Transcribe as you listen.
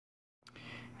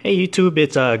Hey YouTube,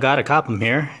 it's Gotta Cop 'em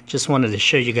here. Just wanted to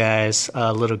show you guys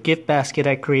a little gift basket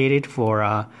I created for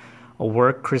a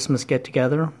work Christmas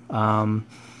get-together.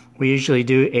 We usually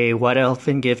do a white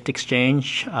elephant gift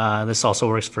exchange. This also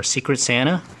works for Secret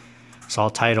Santa, so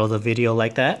I'll title the video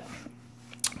like that.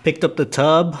 Picked up the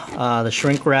tub, the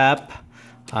shrink wrap,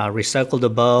 recycled the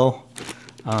bow,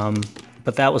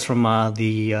 but that was from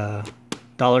the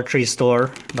Dollar store.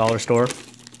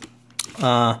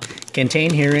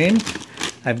 Contained herein,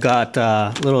 I've got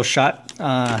a little shot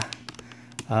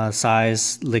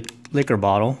size liquor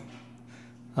bottle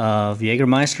of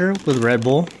Jaegermeister with Red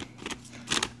Bull.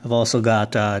 I've also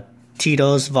got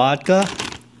Tito's vodka,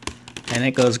 and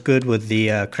it goes good with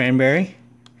the Cranberry.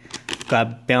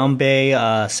 Got Bombay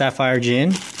Saphire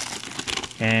Gin,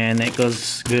 and it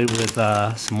goes good with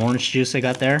some orange juice I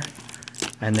got there.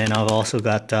 And then I've also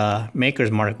got Maker's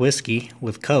Mark whiskey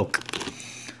with Coke.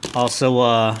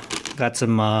 Also got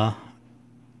some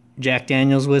Jack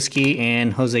Daniel's whiskey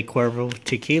and Jose Cuervo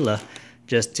Tequila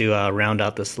just to round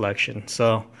out the selection.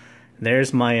 So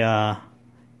there's my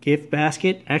gift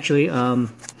basket. Actually,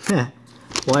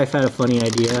 wife had a funny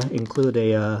idea. Include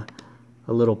a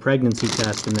little pregnancy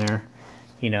test in there.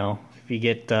 You know, if you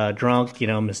get drunk, you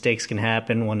know, mistakes can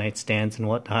happen, one night stands and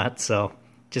whatnot. So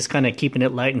just kind of keeping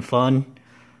it light and fun.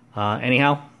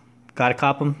 Anyhow, Gotta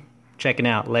Cop 'em. Checking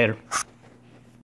out. Later.